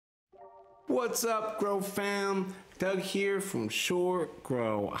What's up, Grow fam? Doug here from Shore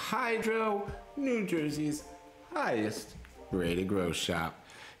Grow Hydro, New Jersey's highest rated grow shop.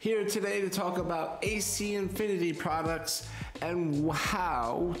 Here today to talk about AC Infinity products and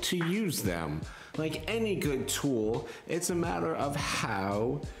how to use them. Like any good tool, it's a matter of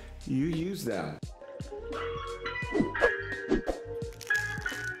how you use them.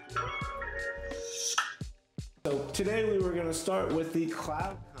 So today we were going to start with the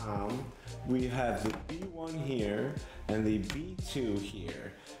Cloudcom. We have the B1 here and the B2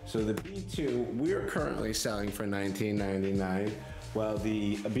 here. So the B2 we're currently selling for $19.99, while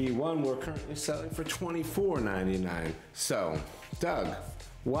the B1 we're currently selling for $24.99. So Doug,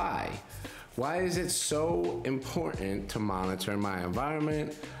 why? Why is it so important to monitor my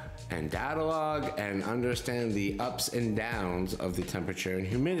environment and Datalog and understand the ups and downs of the temperature and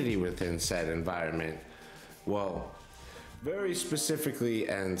humidity within said environment? Well, very specifically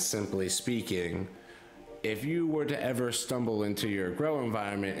and simply speaking, if you were to ever stumble into your grow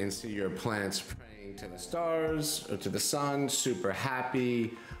environment and see your plants praying to the stars or to the sun, super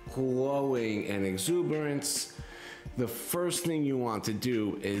happy, glowing and exuberance, the first thing you want to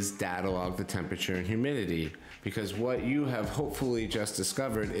do is Datalog the temperature and humidity, because what you have hopefully just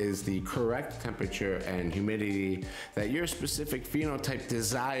discovered is the correct temperature and humidity that your specific phenotype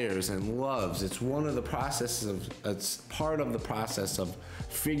desires and loves. It's one of the processes it's part of the process of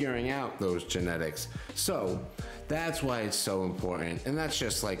figuring out those genetics. So that's why it's so important, and that's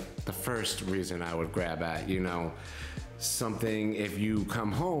just like the first reason I would grab at, you know. Something, if you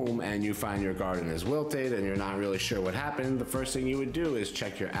come home and you find your garden is wilted and you're not really sure what happened, the first thing you would do is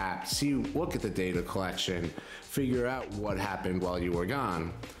check your app, look at the data collection, figure out what happened while you were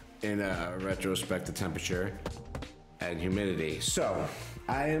gone in a retrospect to temperature and humidity. So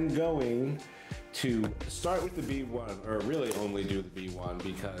I am going to start with the B1, or really only do the B1,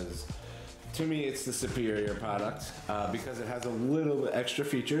 because to me it's the superior product because it has a little bit extra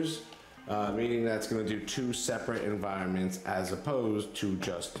features. Meaning that's going to do two separate environments as opposed to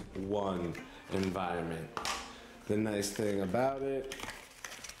just one environment. The nice thing about it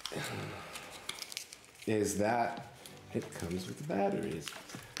is that it comes with the batteries.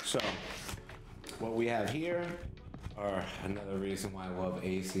 So what we have here are another reason why I love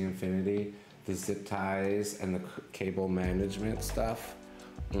AC Infinity, the zip ties and the cable management stuff.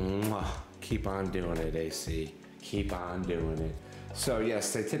 Keep on doing it, AC. Keep on doing it. So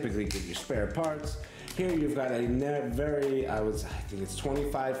yes, they typically give you spare parts. Here you've got a I think it's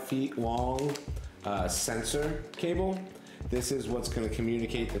 25 feet long sensor cable. This is what's going to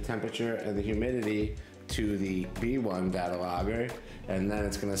communicate the temperature and the humidity to the B1 data logger, and then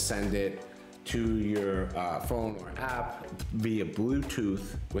it's going to send it to your phone or app via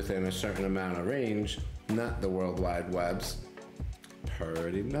Bluetooth within a certain amount of range, not the World Wide Webs.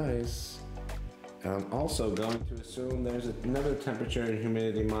 Pretty nice. And I'm also going to assume there's another temperature and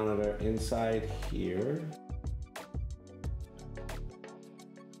humidity monitor inside here.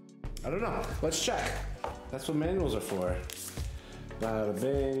 I don't know. Let's check. That's what manuals are for. Bada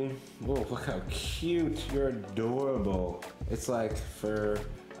bing. Whoa, look how cute. You're adorable. It's like for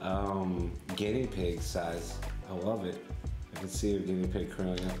guinea pig size. I love it. I can see a guinea pig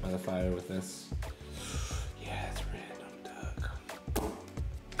curling up by the fire with this. Yeah, it's random, Doug.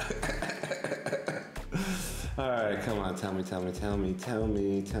 All right, come on, tell me,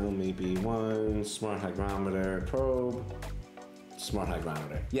 B1, smart hygrometer, probe, smart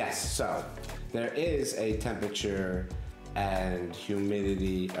hygrometer. Yes, so there is a temperature and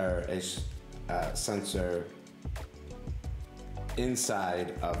humidity, or a sensor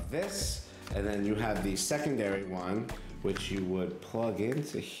inside of this, and then you have the secondary one, which you would plug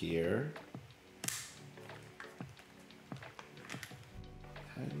into here.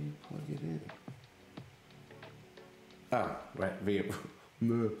 How do you plug it in? Oh, right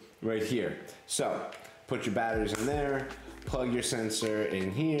here. So put your batteries in there, plug your sensor in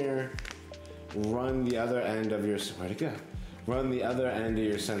here, run the other end of your, where'd it go? Run the other end of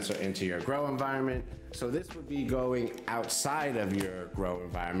your sensor into your grow environment. So this would be going outside of your grow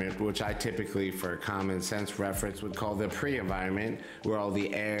environment, which I typically, for common sense reference, would call the pre-environment, where all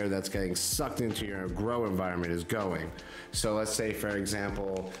the air that's getting sucked into your grow environment is going. So let's say, for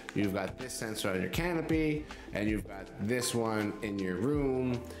example, you've got this sensor on your canopy and you've got this one in your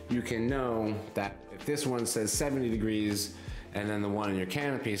room. You can know that if this one says 70 degrees and then the one in your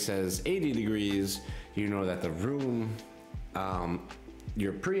canopy says 80 degrees, you know that the room,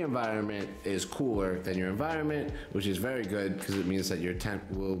 your pre-environment is cooler than your environment, which is very good because it means that your temp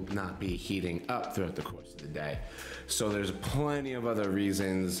will not be heating up throughout the course of the day. So there's plenty of other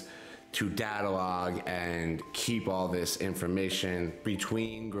reasons to Datalog and keep all this information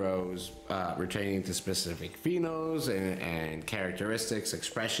between grows, retaining to specific phenos and characteristics,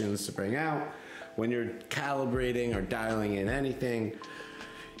 expressions to bring out. When you're calibrating or dialing in anything,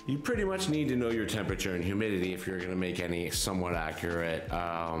 you pretty much need to know your temperature and humidity if you're going to make any somewhat accurate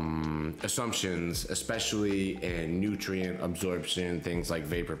assumptions, especially in nutrient absorption, things like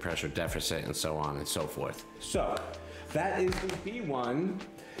vapor pressure deficit, and so on and so forth. So that is the B1.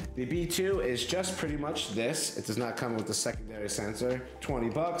 The B2 is just pretty much this. It does not come with the secondary sensor. 20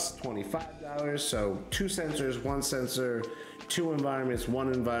 bucks, $25. So 2 sensors, 1 sensor, 2 environments,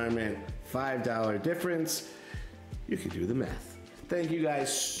 1 environment, $5 difference. You can do the math. Thank you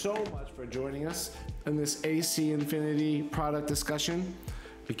guys so much for joining us in this AC Infinity product discussion.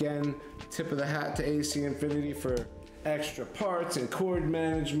 Again, tip of the hat to AC Infinity for extra parts and cord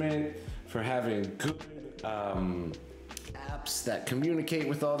management, for having good apps that communicate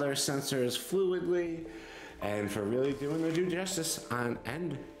with all their sensors fluidly, and for really doing their due justice on,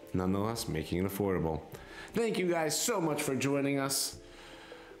 and nonetheless making it affordable. Thank you guys so much for joining us.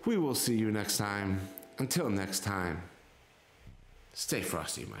 We will see you next time. Until next time, stay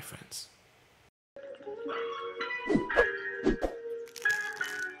frosty, my friends.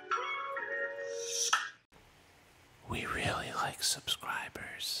 We really like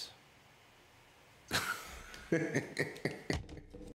subscribers.